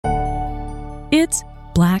It's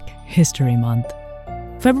Black History Month.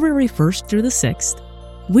 February 1st through the 6th,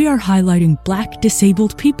 we are highlighting Black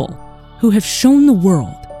disabled people who have shown the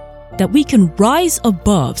world that we can rise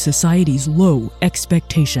above society's low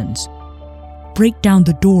expectations, break down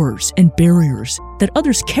the doors and barriers that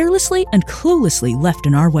others carelessly and cluelessly left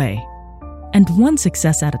in our way, and one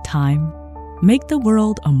success at a time, make the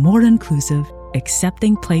world a more inclusive,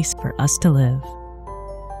 accepting place for us to live.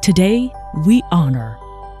 Today, we honor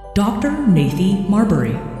Dr. Nathy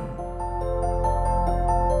Marbury.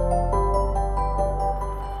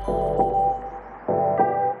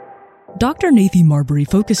 Dr. Nathy Marbury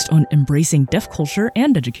focused on embracing deaf culture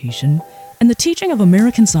and education and the teaching of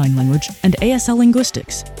American Sign Language and ASL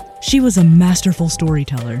linguistics. She was a masterful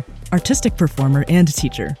storyteller, artistic performer, and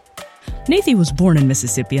teacher. Nathy was born in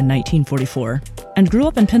Mississippi in 1944 and grew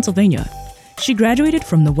up in Pennsylvania. She graduated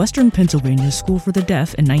from the Western Pennsylvania School for the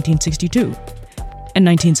Deaf in 1962. In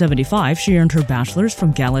 1975, she earned her bachelor's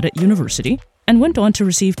from Gallaudet University and went on to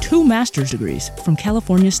receive 2 master's degrees from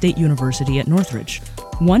California State University at Northridge,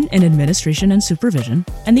 one in administration and supervision,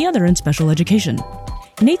 and the other in special education.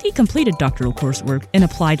 Nathy completed doctoral coursework in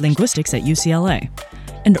applied linguistics at UCLA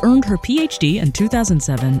and earned her PhD in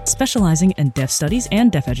 2007, specializing in deaf studies and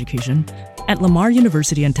deaf education at Lamar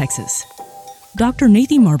University in Texas. Dr.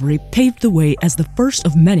 Nathy Marbury paved the way as the first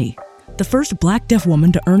of many, the first Black deaf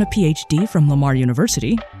woman to earn a PhD from Lamar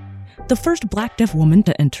University, the first Black deaf woman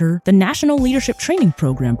to enter the National Leadership Training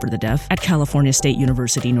Program for the Deaf at California State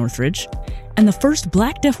University, Northridge, and the first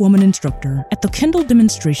Black deaf woman instructor at the Kendall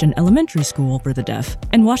Demonstration Elementary School for the Deaf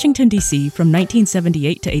in Washington, D.C. from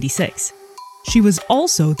 1978 to 86. She was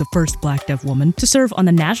also the first Black deaf woman to serve on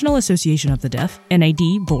the National Association of the Deaf,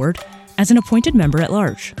 NAD, board as an appointed member at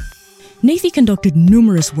large. Nathy conducted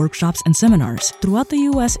numerous workshops and seminars throughout the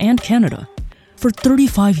U.S. and Canada. For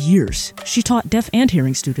 35 years, she taught deaf and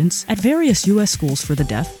hearing students at various U.S. schools for the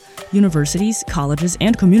deaf, universities, colleges,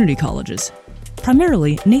 and community colleges.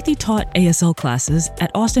 Primarily, Nathy taught ASL classes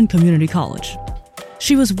at Austin Community College.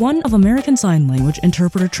 She was one of American Sign Language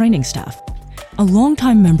interpreter training staff, a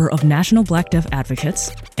longtime member of National Black Deaf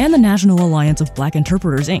Advocates and the National Alliance of Black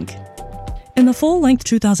Interpreters, Inc. In the full-length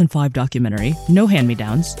 2005 documentary, No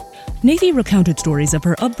Hand-Me-Downs, Nathy recounted stories of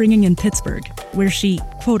her upbringing in Pittsburgh, where she,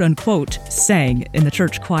 quote-unquote, sang in the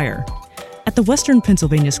church choir. At the Western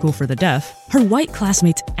Pennsylvania School for the Deaf, her white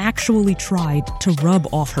classmates actually tried to rub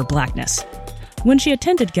off her blackness. When she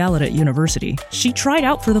attended Gallaudet University, she tried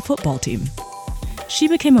out for the football team. She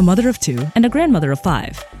became a mother of 2 and a grandmother of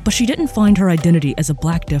 5, but she didn't find her identity as a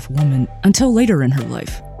Black deaf woman until later in her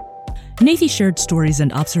life. Nathy shared stories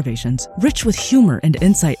and observations, rich with humor and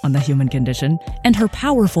insight on the human condition, and her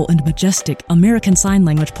powerful and majestic American Sign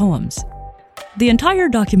Language poems. The entire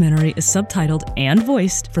documentary is subtitled and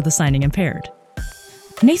voiced for the signing impaired.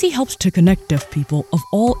 Nathy helped to connect deaf people of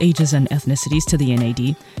all ages and ethnicities to the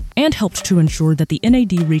NAD, and helped to ensure that the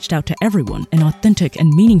NAD reached out to everyone in authentic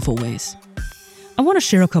and meaningful ways. I want to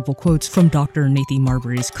share a couple quotes from Dr. Nathy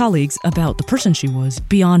Marbury's colleagues about the person she was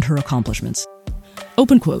beyond her accomplishments.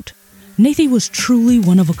 Open quote, "Nathy was truly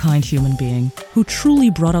one-of-a-kind human being who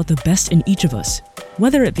truly brought out the best in each of us,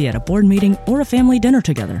 whether it be at a board meeting or a family dinner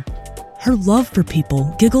together. Her love for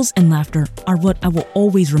people, giggles, and laughter are what I will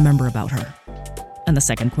always remember about her." And the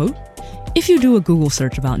second quote, "If you do a Google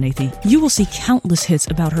search about Nathy, you will see countless hits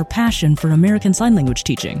about her passion for American Sign Language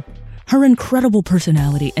teaching. Her incredible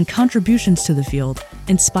personality and contributions to the field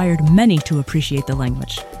inspired many to appreciate the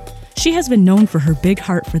language. She has been known for her big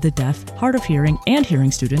heart for the deaf, hard of hearing, and hearing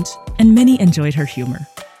students, and many enjoyed her humor.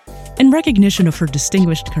 In recognition of her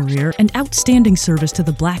distinguished career and outstanding service to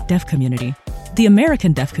the Black deaf community, the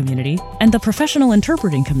American deaf community, and the professional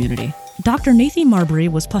interpreting community, Dr. Nathy Marbury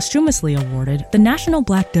was posthumously awarded the National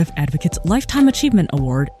Black Deaf Advocates Lifetime Achievement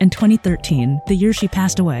Award in 2013, the year she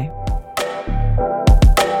passed away.